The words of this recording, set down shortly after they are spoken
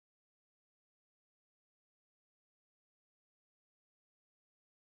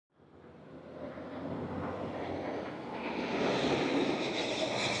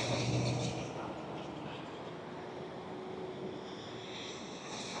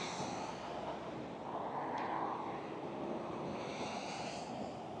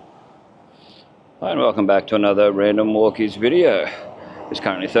Hi and welcome back to another random walkies video. It's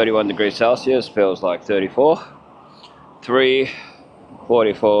currently 31 degrees Celsius, feels like 34.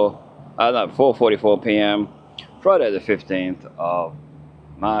 4:44 p.m. Friday the 15th of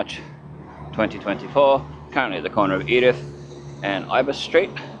March 2024. Currently at the corner of Edith and Ibis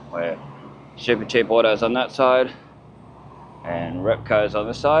Street, where Super Cheap Autos on that side and Repco's on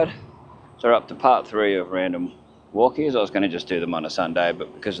this side. So we're up to part 3 of random walkies. I was going to just do them on a Sunday,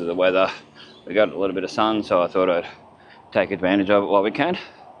 but because of the weather we got a little bit of sun, so I thought I'd take advantage of it while we can.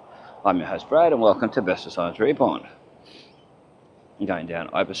 I'm your host Brad and welcome to Bestestimes Reborn. I'm going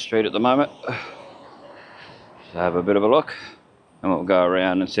down Ibis Street at the moment, so have a bit of a look and we'll go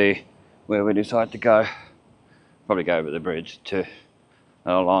around and see where we decide to go. Probably go over the bridge to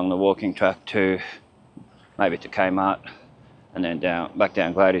along the walking track to maybe to Kmart and then back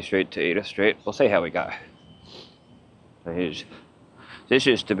down Glady Street to Edith Street. We'll see how we go. So this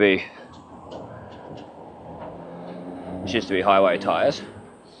used to be highway tyres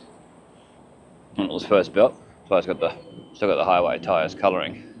when it was first built, so it's still got the highway tyres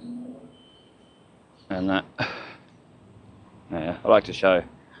colouring and that. Yeah, I like to show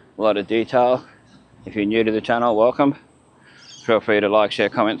a lot of detail. If you're new to the channel, welcome. Feel free to like, share,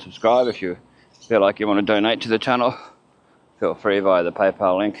 comment, subscribe. If you feel like you want to donate to the channel, feel free via the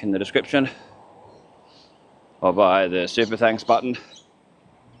PayPal link in the description or via the super thanks button,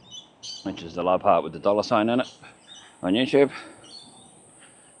 which is the love heart with the $sign in it on YouTube.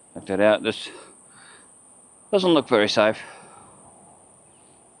 Check that out. This doesn't look very safe.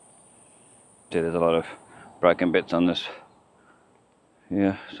 See, there's a lot of broken bits on this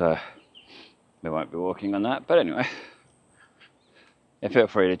here, so we won't be walking on that. But anyway, yeah, feel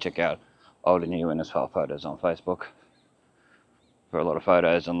free to check out old and new Innisfail photos on Facebook for a lot of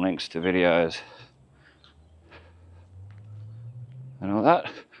photos and links to videos and all that.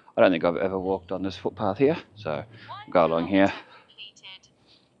 I don't think I've ever walked on this footpath here, so I'll go along here.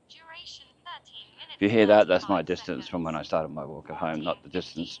 If you hear that, that's my distance from when I started my walk at home, not the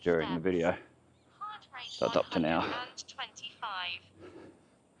distance during the video. So it's up to now.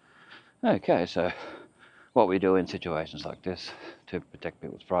 Okay, so what we do in situations like this to protect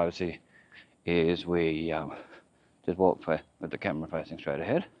people's privacy is we just walk with the camera facing straight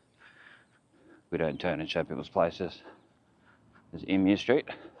ahead. We don't turn and show people's places. There's Emu Street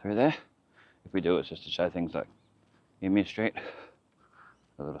through there. If we do, it's just to show things like Emu Street,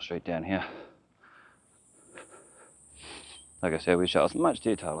 a little street down here. Like I said, we show as much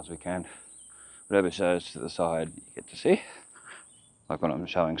detail as we can. Whatever shows to the side, you get to see. Like what I'm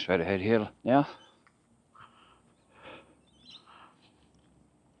showing straight ahead here now.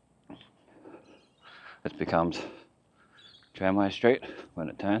 This becomes Tramway Street when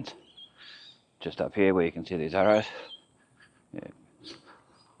it turns. Just up here where you can see these arrows. Yeah.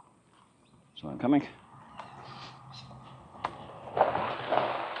 Someone coming.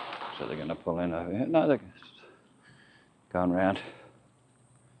 So they're going to pull in over here. No, they're going round.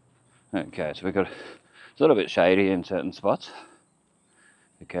 Okay, so it's a little bit shady in certain spots.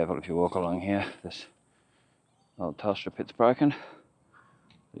 Be careful if you walk along here. This old Telstra pit's broken.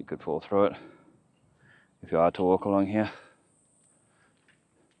 You could fall through it if you are to walk along here.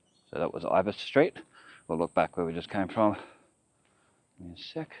 So that was Ibis Street. We'll look back where we just came from in a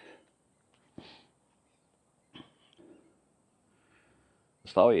sec. The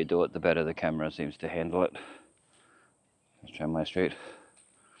slower you do it, the better the camera seems to handle it. That's Tramway Street.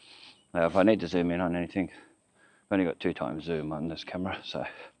 Now if I need to zoom in on anything, I've only got 2 times zoom on this camera. So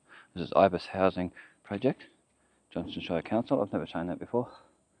this is Ibis Housing Project, Johnston Shire Council. I've never shown that before.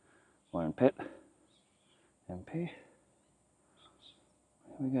 Warren Pitt, MP. Here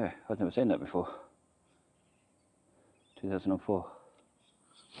we go. I've never seen that before. 2004.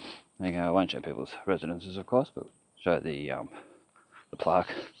 There you go. I won't show people's residences, of course, but show the plaque,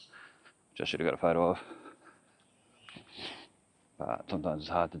 which I should have got a photo of. But sometimes it's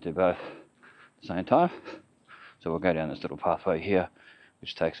hard to do both at the same time. So we'll go down this little pathway here,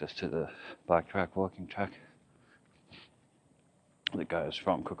 which takes us to the bike track, walking track, that goes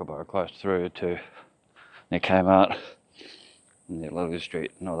from Kookaburra Close through to near Kmart and near Lily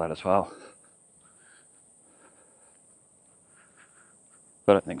Street and all that as well.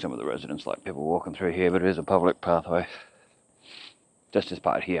 But I don't think some of the residents like people walking through here, but it is a public pathway. Just this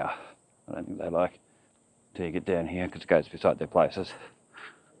part here, I don't think they like till you get down here because it goes beside their places.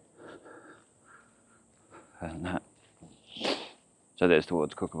 And that. So there's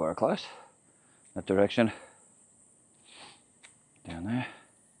towards Kookaburra Close, that direction. Down there,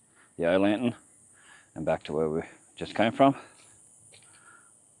 the O-Lantern, and back to where we just came from.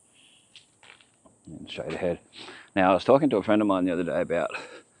 And straight ahead. Now I was talking to a friend of mine the other day about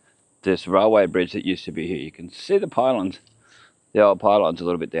this railway bridge that used to be here. You can see the pylons, the old pylons a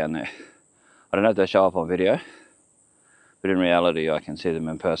little bit down there. I don't know if they show up on video, but in reality I can see them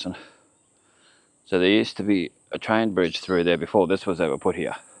in person. So there used to be a train bridge through there before this was ever put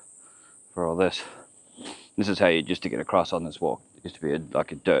here for all this. This is how you used to get across on this walk. It used to be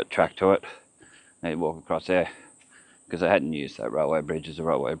like a dirt track to it. And you'd walk across there because they hadn't used that railway bridge as a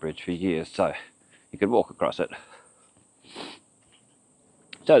railway bridge for years, so you could walk across it.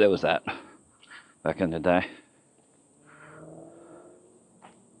 So there was that back in the day.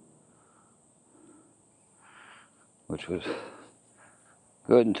 Which was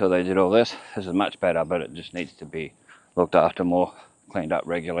good until they did all this. This is much better, but it just needs to be looked after more, cleaned up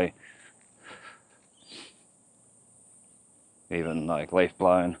regularly. Even like leaf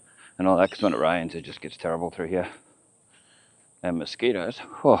blown and all that, because when it rains it just gets terrible through here. And mosquitoes,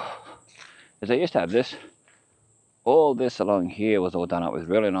 because they used to have this, all this along here was all done up with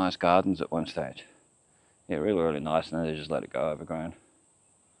really nice gardens at one stage. Yeah, really nice, and then they just let it go overgrown.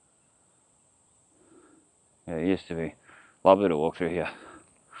 Yeah, it used to be lovely to walk through here.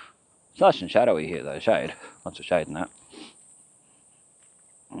 It's nice and shadowy here though, shade, lots of shade in that.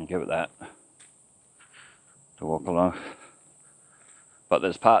 And give it that to walk along. But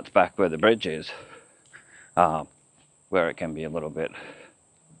there's parts back where the bridge is, where it can be a little bit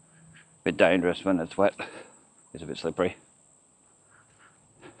dangerous when it's wet. It's a bit slippery.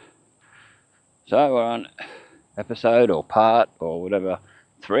 So we're on episode or part or whatever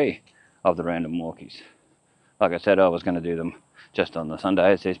 3 of the random walkies. Like I said, I was going to do them just on the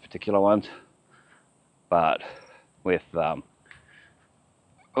Sundays, these particular ones, but with all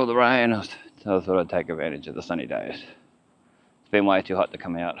the rain, I thought I'd take advantage of the sunny days. It's been way too hot to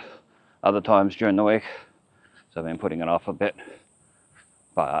come out other times during the week, so I've been putting it off a bit.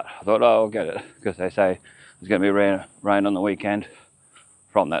 But I thought, oh, I'll get it, because they say there's going to be rain on the weekend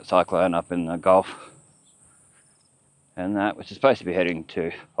from that cyclone up in the Gulf, and that, which is supposed to be heading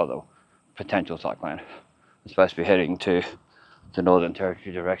to, or the potential cyclone, it's supposed to be heading to the Northern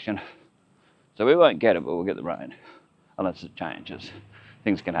Territory direction. So we won't get it, but we'll get the rain, unless it changes.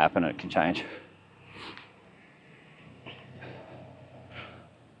 Things can happen and it can change.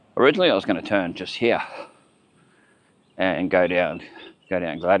 Originally I was going to turn just here and go down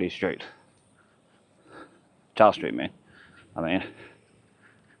Gladys Street, Charles Street, I mean,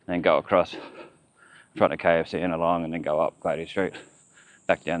 then go across in front of KFC and along, and then go up Gladys Street,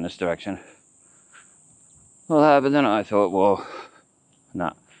 back down this direction. Well, but then I thought, well,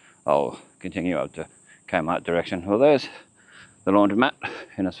 no, I'll continue up to Kmart direction. Well, there's the laundromat,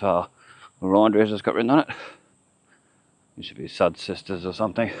 Innisfail laundry has got written on it. Used to be Sud Sisters or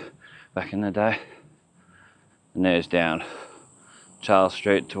something back in the day. And there's down Charles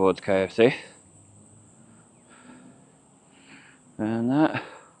Street towards KFC. And that.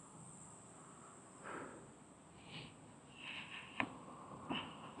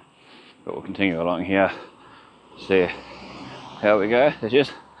 But we'll continue along here, see how we go. There's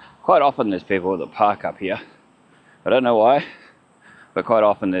just, quite often there's people that park up here. I don't know why, but quite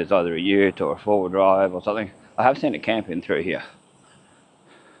often there's either a ute or a four-wheel drive or something. I have seen a camp in through here,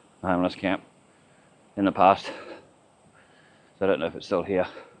 a homeless camp, in the past. So I don't know if it's still here.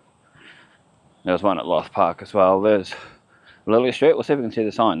 There's one at Loth Park as well. There's Lily Street. We'll see if we can see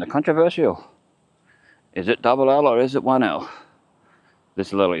the sign. The controversial. Is it double L or is it 1L? This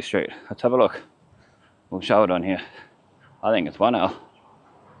is Lily Street. Let's have a look. We'll show it on here. I think it's 1L.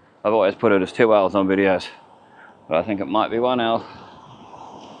 I've always put it as 2Ls on videos, but I think it might be 1L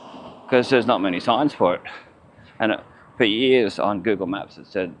because there's not many signs for it. And for years on Google Maps it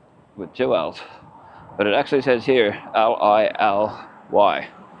said with 2Ls, but it actually says here Lily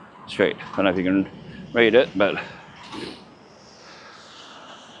Street. I don't know if you can read it, but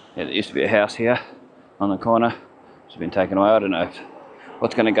yeah, there used to be a house here on the corner. It's been taken away. I don't know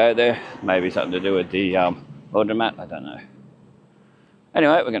what's going to go there. Maybe something to do with the laundromat. I don't know.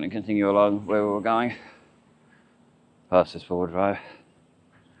 Anyway, we're going to continue along where we were going, past this forward drive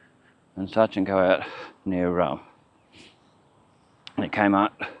and such, and go out near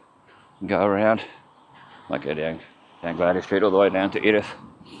Kmart and go around. Might go down Gladys Street all the way down to Edith.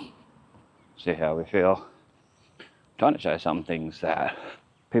 See how we feel. I'm trying to show some things that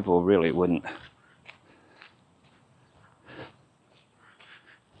people really wouldn't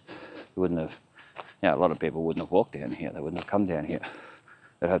have, a lot of people wouldn't have walked down here. They wouldn't have come down here.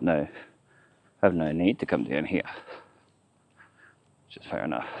 They'd have no need to come down here, which is fair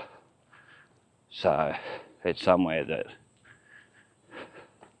enough. So it's somewhere that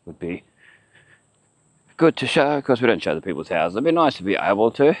would be good to show, because we don't show the people's houses. It'd be nice to be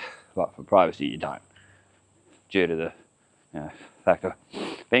able to, but for privacy you don't, due to the fact of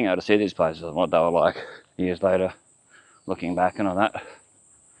being able to see these places and what they were like years later, looking back and all that.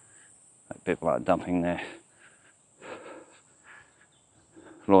 Like people are dumping their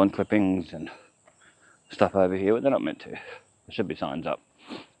lawn clippings and stuff over here, but they're not meant to. There should be signs up.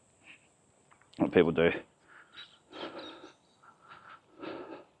 What people do.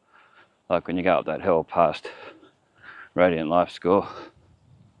 Like when you go up that hill past Radiant Life School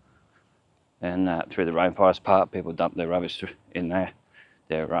and through the Rainforest Park, people dump their rubbish in there,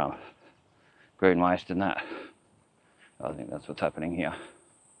 their green waste and that. I think that's what's happening here.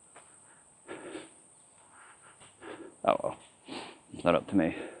 Oh well, it's not up to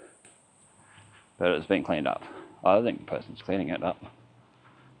me. But it's been cleaned up. I think the person's cleaning it up.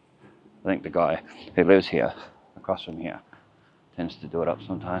 I think the guy who lives here, across from here, tends to do it up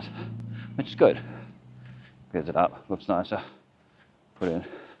sometimes, which is good. Clears it up, looks nicer. Put in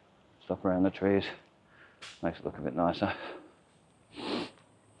stuff around the trees, makes it look a bit nicer.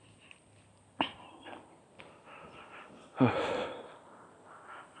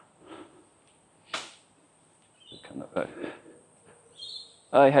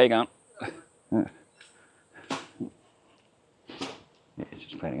 Hey, how you going? Yeah, he's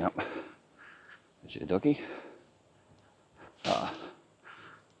just cleaning up. There's your doggy.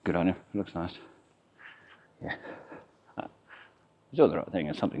 Good on him, looks nice. Yeah. He's doing the right thing,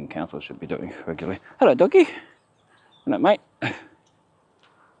 it's something council should be doing regularly. Hello, doggy. Hello, mate.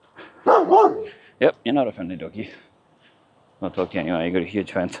 Yep, you're not a friendly doggy. I'll talk to you anyway, you got a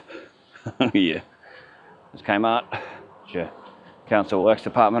huge fence. Yeah. There's Kmart. There's your council works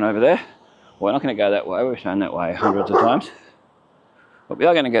department over there. We're not going to go that way, we've shown that way hundreds of times. But we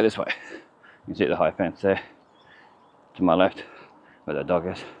are going to go this way. You can see the high fence there. To my left, where the dog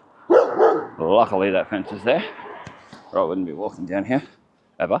is. Luckily that fence is there, or I wouldn't be walking down here,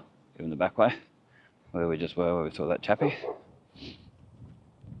 ever, even the back way, where we just were, where we saw that chappie.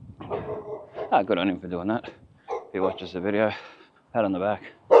 Good on him for doing that. If he watches the video, pat on the back,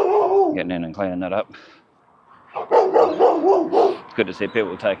 getting in and cleaning that up. It's good to see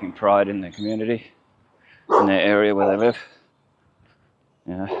people taking pride in their community, in their area where they live.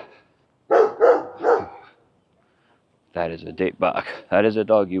 Yeah. That is a deep bark. That is a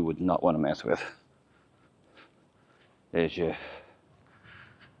dog you would not want to mess with. There's your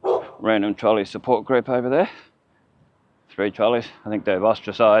random trolley support group over there. 3 trolleys. I think they've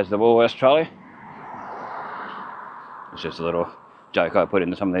ostracised the Woolworths trolley. It's just a little joke I put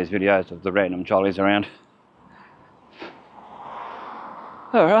into some of these videos of the random trolleys around.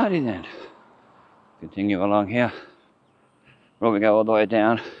 Alrighty then. Continue along here. Will we go all the way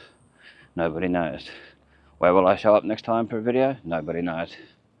down? Nobody knows. Where will I show up next time for a video? Nobody knows.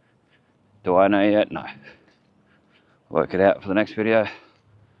 Do I know yet? No. Work it out for the next video.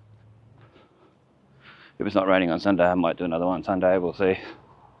 If it's not raining on Sunday, I might do another one Sunday, we'll see.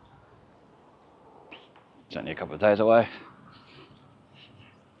 It's only a couple of days away.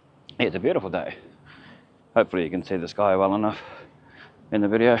 Yeah, it's a beautiful day. Hopefully you can see the sky well enough in the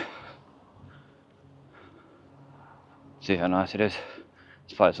video. See how nice it is.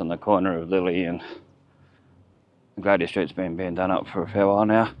 This place on the corner of Lily and Grady Street's been being done up for a fair while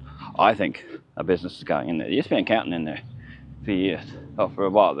now. I think a business is going in there. There used to be an accountant in there for years, or for a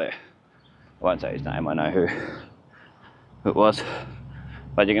while there. I won't say his name, I know who it was.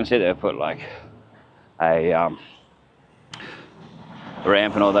 But you can see they've put like a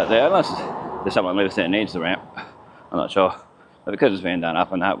ramp and all that there, unless there's someone who lives there and needs the ramp. I'm not sure. But because it's been done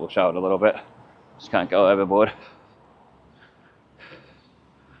up and that, we'll show it a little bit. Just can't go overboard.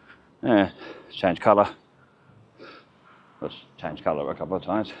 Yeah, it's changed colour. Let's change colour a couple of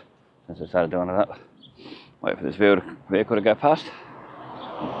times since I started doing it up. Wait for this vehicle to go past.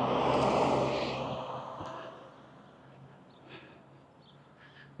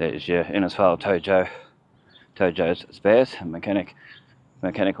 There's your Innisfail Tojo's spares and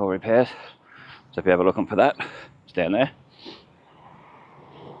mechanical repairs. So if you're ever looking for that, it's down there.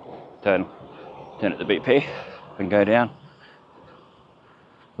 Turn at the BP and go down.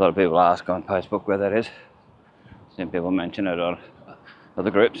 A lot of people ask on Facebook where that is. Seen people mention it on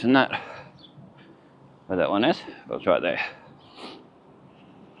other groups and that. Where that one is, well, it's right there.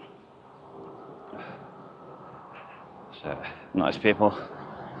 So, nice people.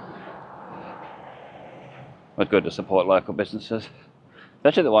 It's good to support local businesses,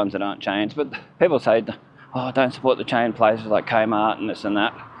 especially the ones that aren't chains. But people say, oh, don't support the chain places like Kmart and this and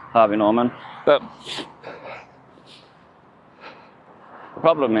that, Harvey Norman. But the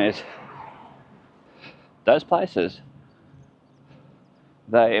problem is, those places,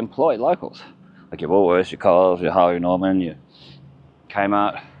 they employ locals. Like your Woolworths, your Coles, your Harvey Norman, your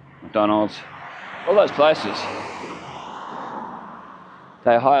Kmart, McDonald's, all those places.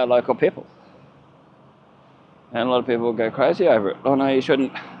 they hire local people. And a lot of people go crazy over it. Oh no, you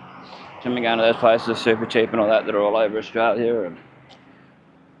shouldn't be going to those places super cheap and all that are all over Australia and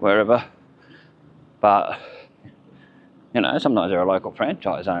wherever. But, you know, sometimes they're a local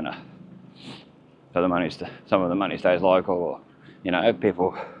franchise owner. So some of the money stays local, or, you know,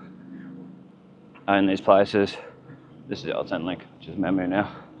 people own these places. This is the old Centrelink, which is memory now.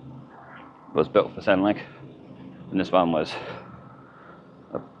 It was built for Centrelink. And this one was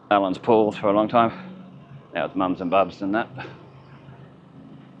Alan's Pool for a long time. Now it's Mums and Bubs and that.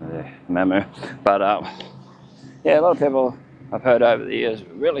 Memory. But yeah, a lot of people I've heard over the years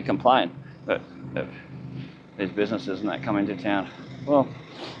really complain that these businesses and that come into town. Well,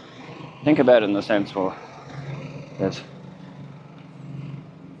 think about it in the sense, well, there's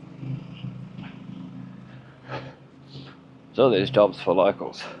all these jobs for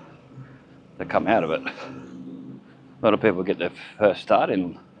locals that come out of it. A lot of people get their first start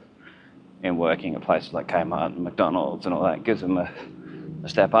in working at places like Kmart and McDonald's and all that. It gives them a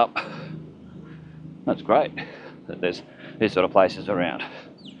step up. That's great that there's these sort of places around.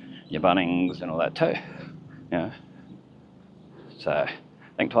 Your Bunnings and all that too. You know. So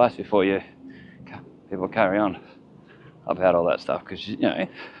think twice before people carry on about all that stuff, because you know,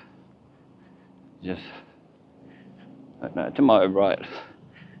 just I don't know, to my right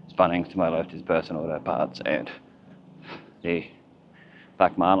is Bunnings, to my left is Burton Auto Parts and the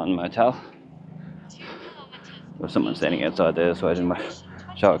Black Marlin Motel. There's someone standing outside there, so I didn't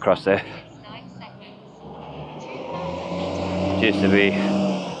show across there. It used to be,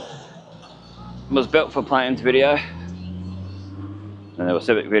 was built for Plains Video, and there was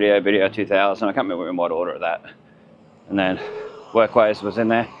Civic Video, Video 2000, I can't remember in what order of that. And then Workways was in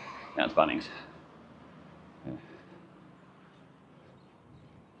there, now it's Bunnings. Yeah.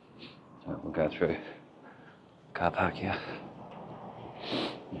 So we'll go through car park here.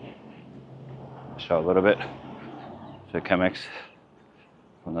 Show a little bit. So Chemex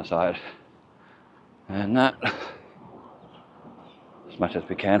on the side. And that, as much as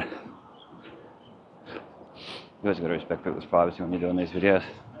we can. You always got to respect people's privacy when you're doing these videos.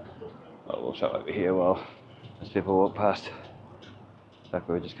 Well, we'll show over here while as people walk past. Back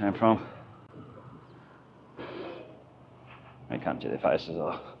where we just came from. You can't see their faces,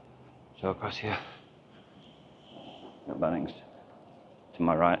 I'll show across here. Got Bunnings to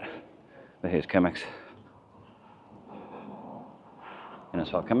my right, but here's Chemex.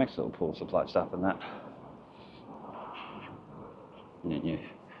 Innisfail Chemex, little pool supply stuff and that. And then your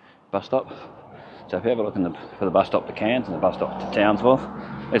bus stop. So if you ever look for the bus stop to Cairns and the bus stop to Townsville,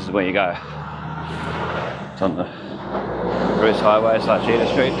 this is where you go. It's on the Bruce Highway / Edith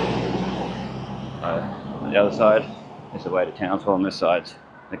Street. On the other side is the way to Townsville, and this side's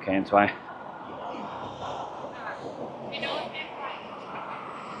the Cairns way.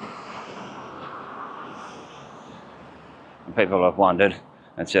 And people have wondered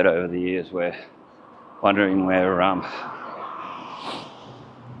and said over the years, wondering where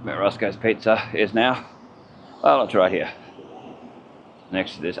Roscoe's Pizza is now. Well, it's right here,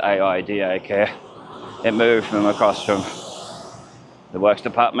 next to this AIDA Care. It moved from across from the Works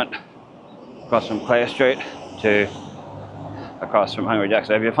Department, across from Clare Street to across from Hungry Jack's.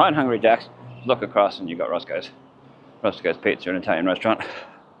 So if you find Hungry Jack's, look across and you've got Roscoe's. Roscoe's Pizza, an Italian restaurant.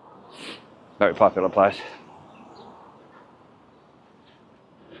 Very popular place.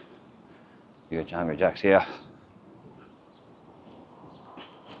 You got your Hungry Jack's here.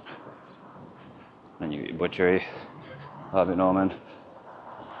 Then you get your butchery, Harvey Norman.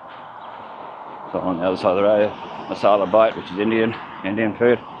 So on the other side of the road, Masala Bite, which is Indian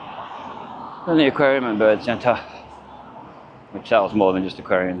food. Then the Aquarium and Bird Centre, which sells more than just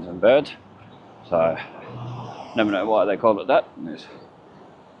aquariums and birds. So, never know why they call it that. And there's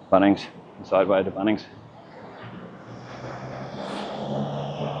Bunnings, the sideway to Bunnings.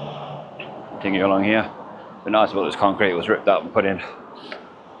 Taking along here. The nice about this concrete was ripped up and put in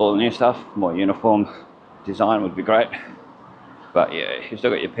all the new stuff. More uniform design would be great. But yeah, you've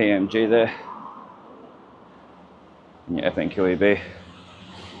still got your PMG there. And your FNQEB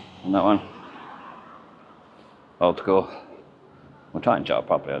on that one. Old school. We'll try and show it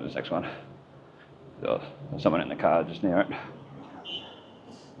properly on this next one. There's someone in the car just near it.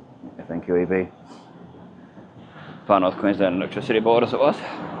 FNQEB. Far North Queensland Electricity Board, as it was.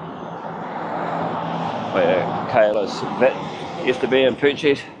 Where Kayla's vet used to be, and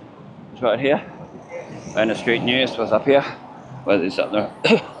Poochie's was right here. And the Street News was up here, where there's up there,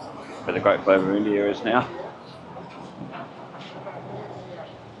 where the Great Flavour India is now.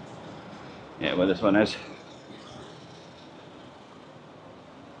 Yeah, where this one is.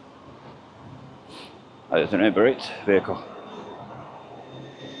 Oh, there's an Uber Eats vehicle.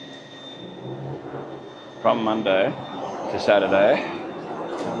 from Monday to Saturday.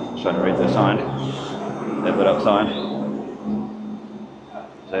 Just trying to read the sign. They've lit up sign.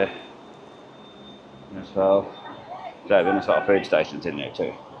 There. Innisfail. They have Innisfail food stations in there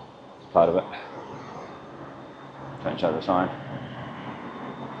too. It's part of it. Don't show the sign.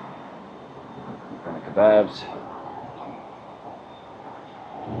 And kebabs.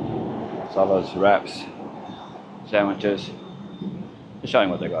 Salads, wraps, sandwiches. Just showing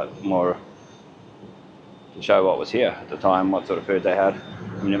what they got, more to show what was here at the time, what sort of food they had.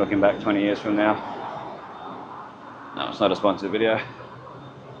 When you're looking back 20 years from now. No, it's not a sponsored video.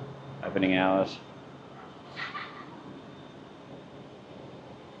 Opening hours.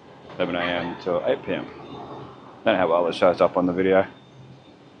 7 AM till 8 PM. Don't know how well it shows up on the video.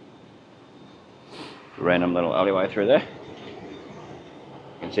 Random little alleyway through there.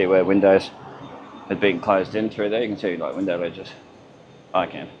 You can see where windows had been closed in through there. You can see like window ledges. I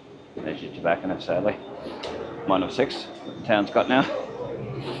can. There's your tobacconist, sadly. One of 6 the town's got now.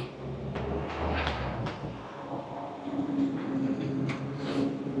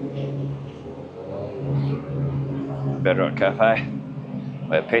 Bedrock Cafe,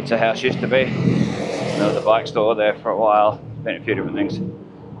 where Pizza House used to be. There was a bike store there for a while. Been a few different things.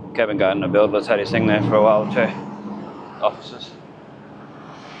 Kevin Gardner Builders had his thing there for a while too. Offices.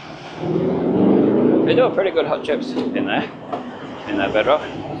 They do a pretty good hot chips in there, in that Bedrock.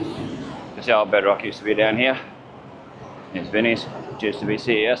 Because the old Bedrock used to be down here. Here's Vinnie's, which used to be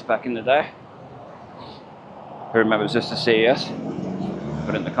CES back in the day. Who remembers this as CES?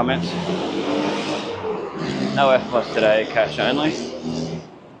 Put it in the comments. No F plus today, cash only.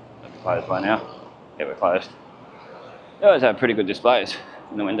 It's closed by now. Yeah, we're closed. They always have pretty good displays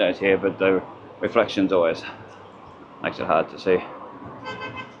in the windows here, but the reflections always makes it hard to see.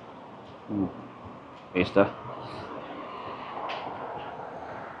 Easter.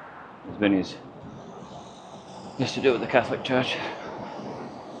 There's Vinnie's. Used to do with the Catholic Church.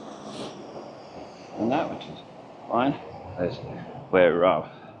 And that, which is fine. There's where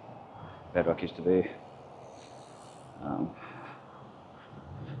Bedrock used to be.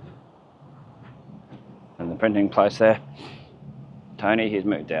 And the printing place there. Tony, he's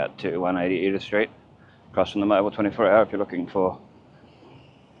moved out to 180 Edith Street, across from the Mobile 24 Hour if you're looking for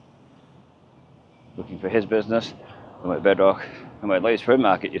his business. And where Bedrock and where Lee's Fruit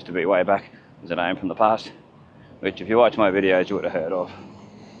Market used to be way back is a name from the past, which if you watch my videos you would have heard of.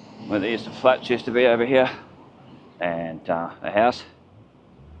 Where the Eastern Flats used to be over here, and a house.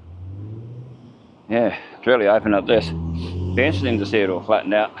 Yeah, it's really opened up this. Be interesting to see it all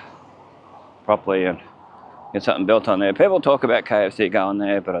flattened out properly and get something built on there. People talk about KFC going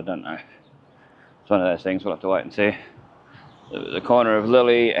there, but I don't know. It's one of those things we'll have to wait and see. The corner of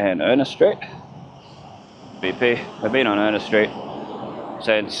Lily and Ernest Street. BP. We've been on Ernest Street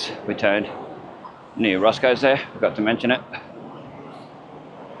since we turned near Roscoe's there. Forgot to mention it.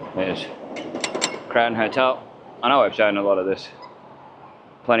 There's Crown Hotel. I know I've shown a lot of this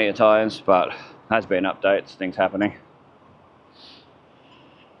plenty of times, but has been updates, things happening.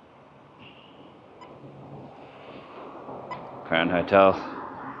 Crown Hotel.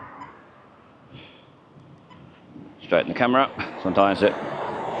 Straighten the camera up. Sometimes it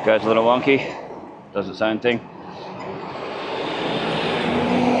goes a little wonky, does its own thing.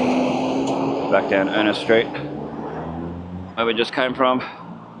 Back down Ernest Street, where we just came from.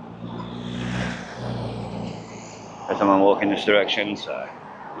 There's someone walking this direction, so I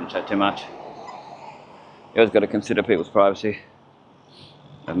didn't say too much. You always got to consider people's privacy,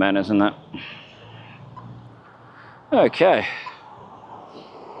 and manners and that. Okay,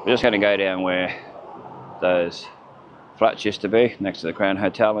 we're just going to go down where those flats used to be, next to the Crown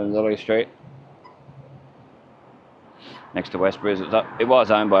Hotel in Lily Street. Next to Westbury's. It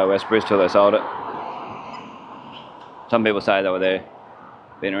was owned by Westbury's till they sold it. Some people say they were there,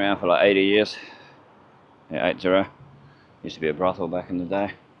 been around for like 80 years. Yeah, 80. Used to be a brothel back in the day.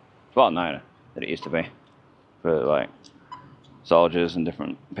 It's well known that it used to be for like soldiers and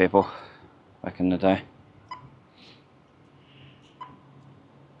different people back in the day.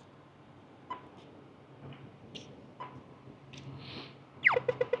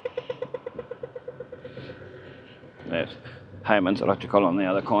 There's Heyman's Electrical on the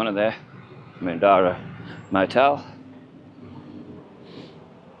other corner there. Mundara Motel.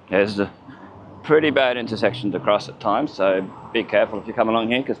 There's a pretty bad intersection to cross at times, so be careful if you come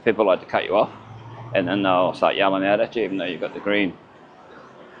along here, because people like to cut you off and then they'll start yelling out at you even though you've got the green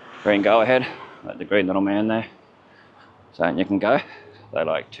go ahead, like the green little man there saying you can go. They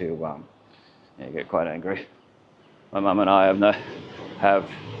like to get quite angry. My mum and I have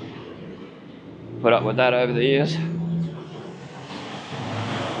put up with that over the years.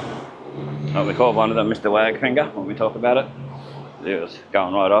 What we call one of them Mr. Wag Finger when we talk about it. He was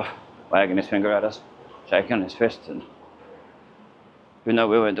going right off, wagging his finger at us, shaking his fist, and even though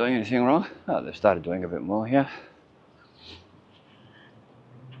we weren't doing anything wrong, oh, they've started doing a bit more here.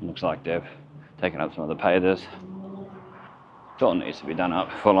 Looks like they've taken up some of the pavers. It all needs to be done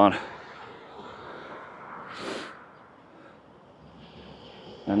up full on.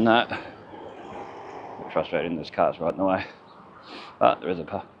 And that, frustrating, this car's right in the way. But there is a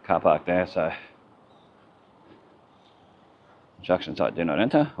car park there, so construction site did not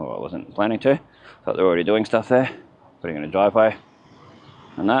enter, or I wasn't planning to. Thought they were already doing stuff there, putting in a driveway.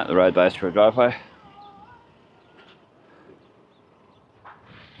 And that, the road base for a driveway.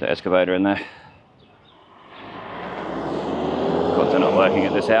 The excavator in there. Of course they're not working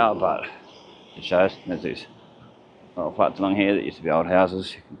at this hour, but it shows. There's these little flats along here that used to be old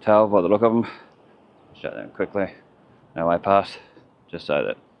houses. You can tell by the look of them. Show them quickly. No way past. Just so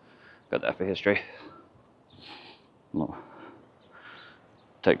that got that for history. We'll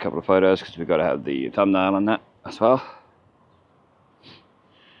take a couple of photos because we've got to have the thumbnail on that as well.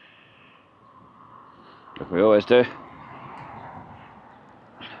 Like we always do.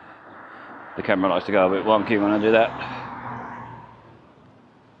 The camera likes to go a bit wonky when I do that.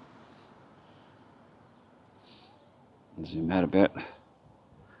 Zoom out a bit.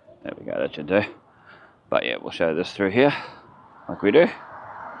 There we go, that should do. But yeah, we'll show this through here, like we do.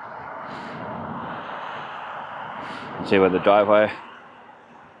 And see where the driveway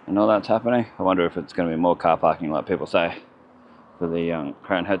and all that's happening. I wonder if it's going to be more car parking like people say for the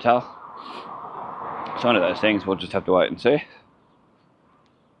Crown Hotel. It's one of those things, we'll just have to wait and see.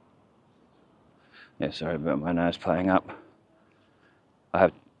 Yeah, sorry about my nose playing up. I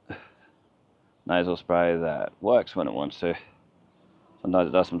have nasal spray that works when it wants to. Sometimes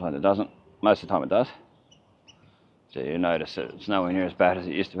it does, sometimes it doesn't. Most of the time it does. So you notice that it's nowhere near as bad as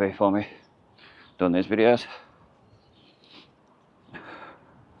it used to be for me doing these videos.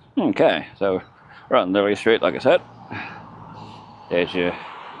 Okay, so we're on Lily Street, like I said. There's your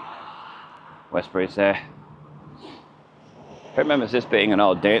Westbury's there. Who remembers this being an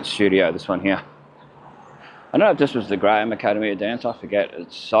old dance studio, this one here? I don't know if this was the Graham Academy of Dance, I forget.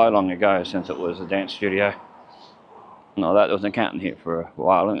 It's so long ago since it was a dance studio. No, that there was an accountant here for a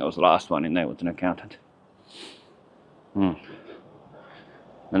while. I think it was the last one in there with an accountant. And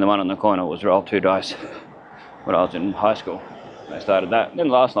the one on the corner was Roll 2 Dice when I was in high school. They started that. It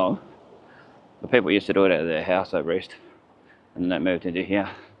didn't last long. The people used to do it out of their house over east. And then they moved into here.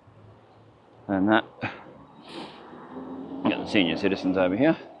 And that. Got the senior citizens over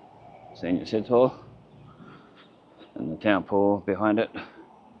here. Senior Cids Hall. And the town pool behind it.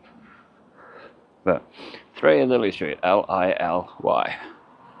 But 3 Lily Street, L-I-L-Y.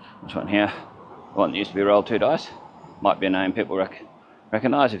 This one here, the one that used to be Roll 2 Dice. Might be a name people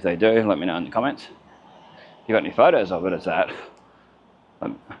recognise. If they do, let me know in the comments. If you've got any photos of it as that,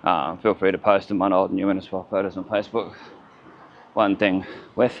 feel free to post them on old and new Innisfail photos on Facebook. One thing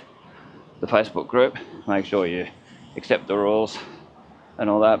with the Facebook group, make sure you accept the rules and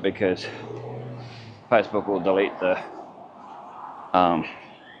all that, because Facebook will delete the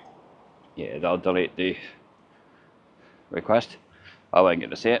yeah, they'll delete the request. I won't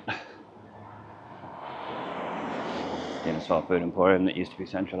get to see it. The Innisfail Food Emporium that used to be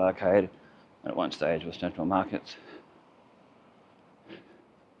Central Arcade, and at one stage was Central Markets.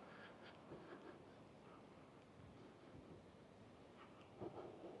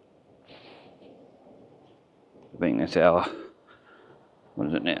 Being this hour, what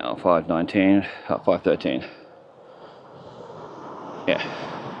is it now? 5:19, 5:13. Yeah.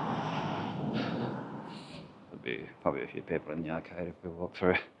 There'll be probably a few people in the arcade if we walk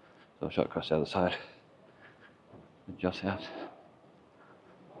through. So I'll shot across the other side. Just house.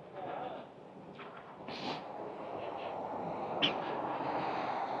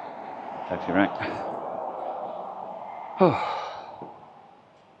 Taxi rank. Oh,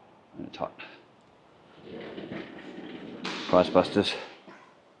 and it's hot. Price busters.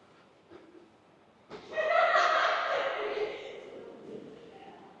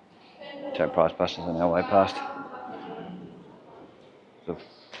 So price busters on our way past. There's a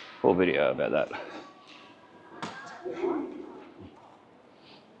full video about that.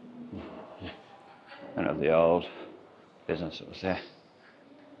 And of the old business that was there.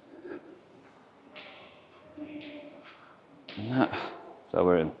 And that. So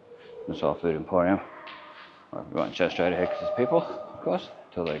we're in the Innisfail Food Emporium. We won't show straight ahead because there's people, of course,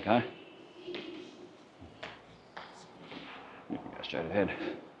 till they go. You can go straight ahead.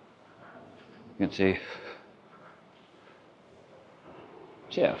 You can see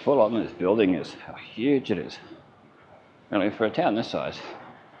how full on this building is, how huge it is. Really, for a town this size,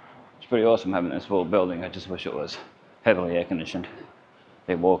 it's pretty awesome having this full building. I just wish it was heavily air conditioned.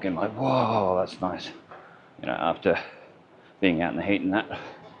 They walk in like, whoa, that's nice. You know, after being out in the heat and that.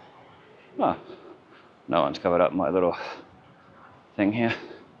 Oh, no one's covered up my little thing here.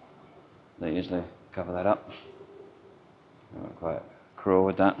 They usually cover that up. I'm quite cruel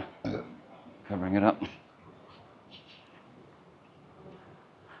with that, covering it up.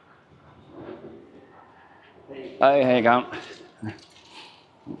 Hey, how you going?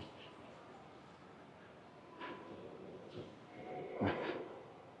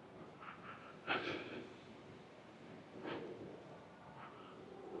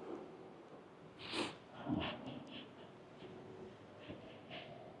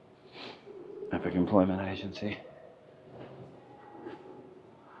 Epic Employment Agency.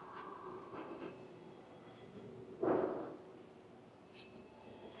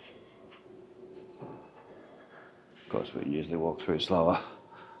 Of course, we usually walk through slower.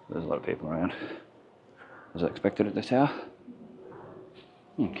 There's a lot of people around. Was I expected at this hour?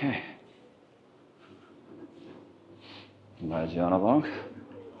 Okay. Mosey on along.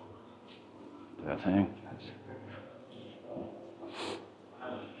 Do our thing.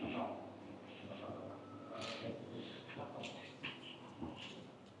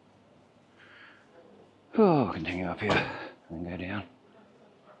 Oh, continue up here and then go down.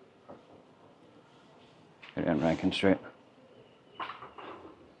 Go down Rankin Street.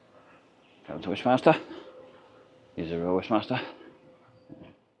 Go to Wishmaster. He's a real Wishmaster.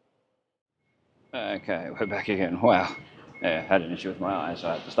 Okay, we're back again. Wow. Yeah, had an issue with my eyes, so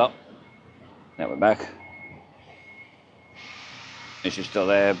I had to stop. Now we're back. Issue's still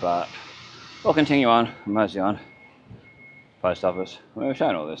there, but we'll continue on. Mosey on. Post office. We've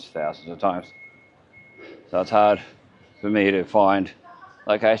shown all this thousands of times. So it's hard for me to find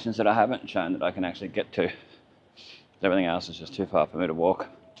locations that I haven't shown that I can actually get to. Everything else is just too far for me to walk.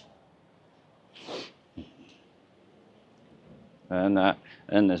 And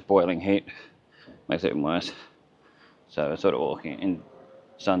there's boiling heat. Makes it even worse. So we're sort of walking in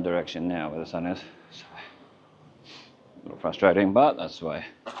sun direction now where the sun is. So, a little frustrating, but that's the way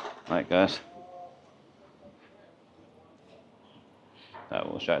it goes. So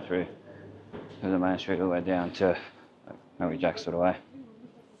we'll show through the main street all the way down to maybe Jack's sort of way.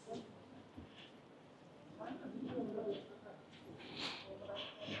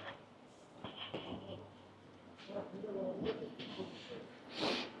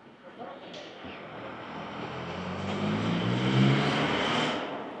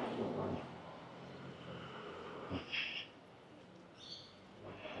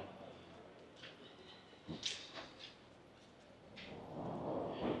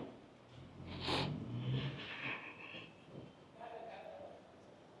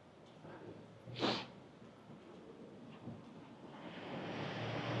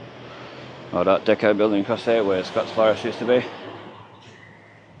 Old Art Deco building across there where Scott's Florist used to be.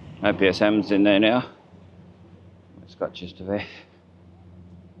 OPSM's in there now, where Scott's used to be.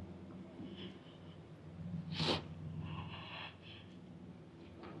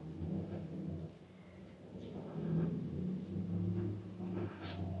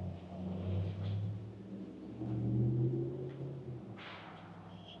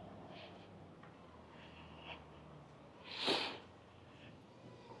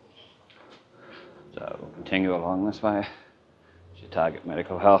 So we'll continue along this way to Target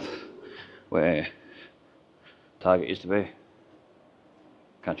Medical Health, where Target used to be.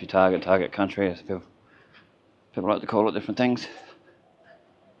 Country Target, Target Country, as people like to call it different things.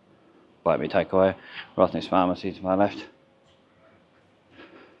 Buy Me Takeaway, Rothney's Pharmacy to my left.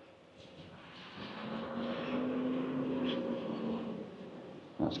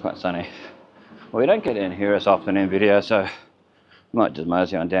 It's quite sunny. Well, we don't get in here as often in video, so might just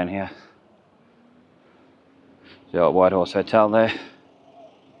mosey on down here. The old White Horse Hotel there.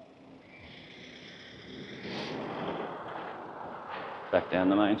 Back down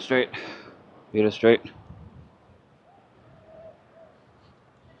the main street, Peter Street.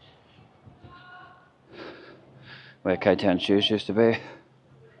 Where K-Town Shoes used to be.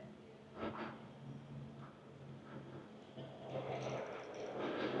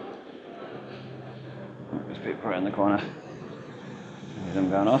 There's people around the corner. See them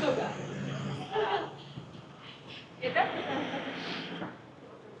going off.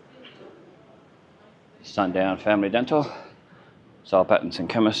 Sundown Family Dental. Soul Patterns and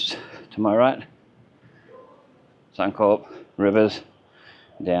Chemists to my right. Suncorp, Rivers,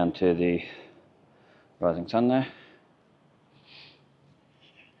 down to the Rising Sun there.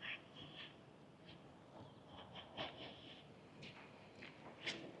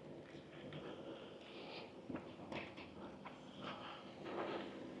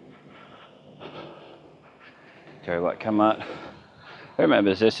 Terry White Kmart. Who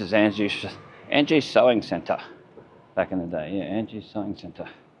remembers this as Angie's Sewing Centre back in the day? Yeah, Angie's Sewing Centre.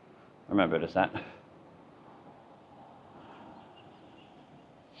 Remember it as that.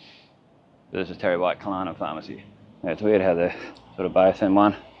 This is Terry White Kalana Pharmacy. Yeah, it's weird how they're sort of both in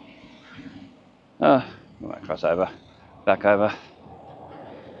one. Oh, we might cross over, back over.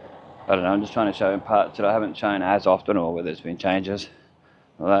 I don't know, I'm just trying to show in parts that I haven't shown as often, or where there's been changes.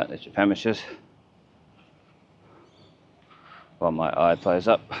 All that, there's your Femishes. While my eye plays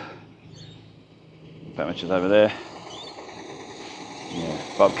up. Femishes over there. Yeah,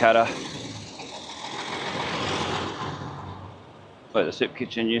 Bob Cutter. Where the soup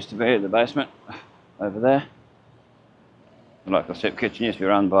kitchen used to be, the basement, over there. The local soup kitchen used to be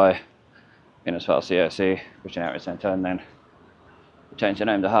run by Innisfail COC, Christian Outreach Centre, and then they changed their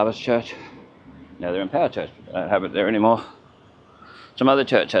name to Harvest Church. Now they're in Power Church, but they don't have it there anymore. Some other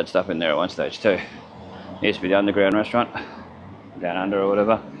church had stuff in there at one stage too. It used to be the underground restaurant, down under or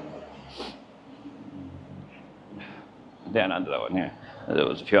whatever. Down under that one, yeah. There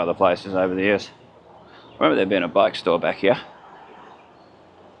was a few other places over the years. I remember there being a bike store back here.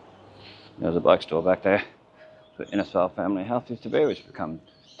 There was a bike store back there. Where Innisfail Family Health used to be, which became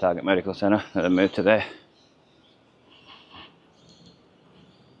Target Medical Centre. They moved to there.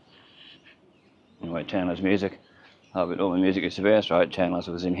 Anyway, Chandler's Music. All the music used to be, that's right, Chandler's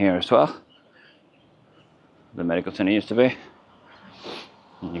was in here as well. The medical centre used to be.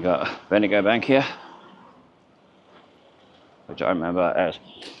 And you got Bendigo Bank here, which I remember as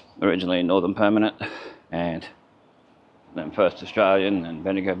originally Northern Permanent, and then First Australian and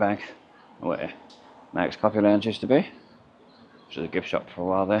Bendigo Bank, where Mac's Coffee Lounge used to be, which was a gift shop for a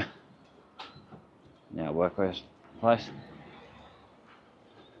while there. Now Workwear's place.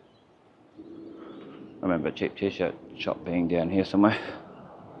 I remember a cheap t-shirt shop being down here somewhere.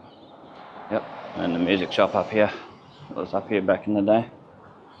 Yep, and the music shop up here. It was up here back in the day.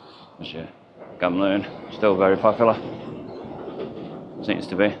 Which is Gumloon, still very popular. Seems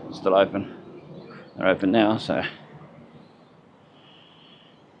to be, still open. They're open now, so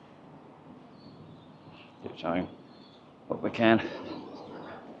keep showing what we can.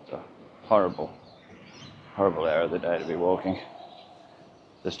 It's a horrible hour of the day to be walking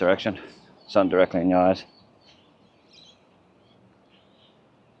this direction. Sun directly in your eyes.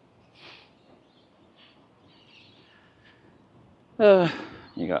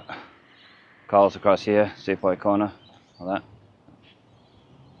 You got Coles across here, Seapoy Corner, all that.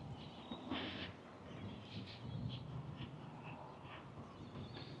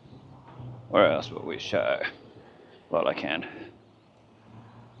 Where else will we show? Well, I can.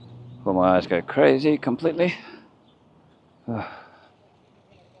 Before my eyes go crazy completely. Back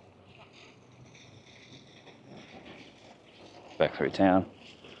through town.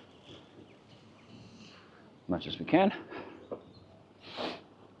 As much as we can.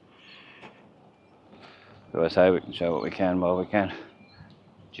 So I say we can show what we can while we can,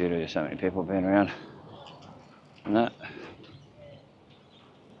 due to so many people being around. And that.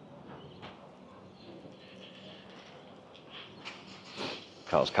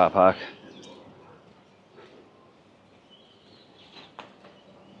 Coles car park.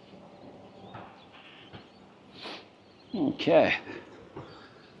 Okay.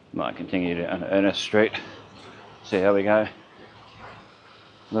 Might continue down Ernest Street. See how we go. A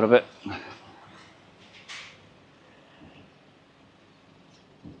little bit.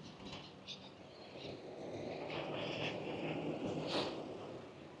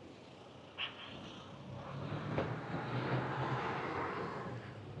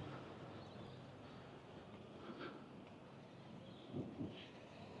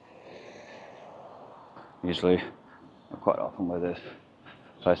 Usually, quite often where there's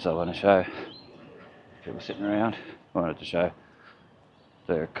places I want to show, people sitting around. I wanted to show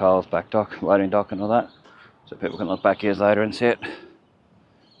the Coles back dock, loading dock and all that, so people can look back years later and see it.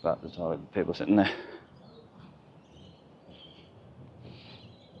 But there's a lot of people sitting there.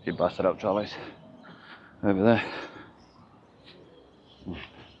 A few busted up trolleys over there.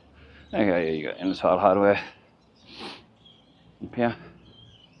 Okay, you got Innisfail Hardware up here.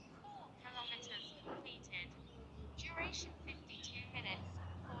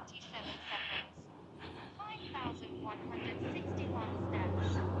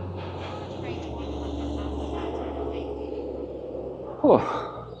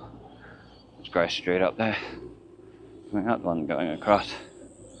 Oh, it's Grace Street up there. Coming up, the one going across.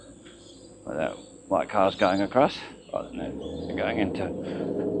 Where that white car's going across. Rather than they're going into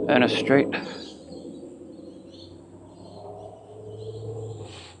Ernest Street.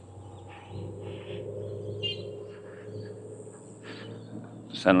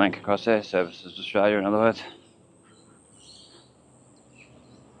 Centrelink across there, Services Australia in other words.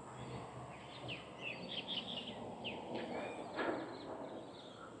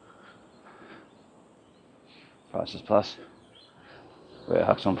 Prices Plus, where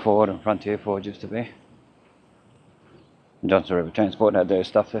Huxham Ford and Frontier Ford used to be. And Johnson River Transport had their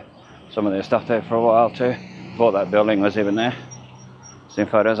stuff there, some of their stuff there for a while too, before that building was even there. Seen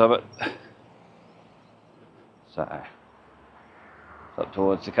photos of it. So, it's up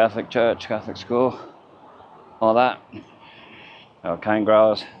towards the Catholic Church, Catholic School, all that. Our cane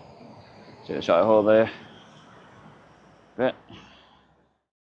growers. See the Shire Hall there. Bit.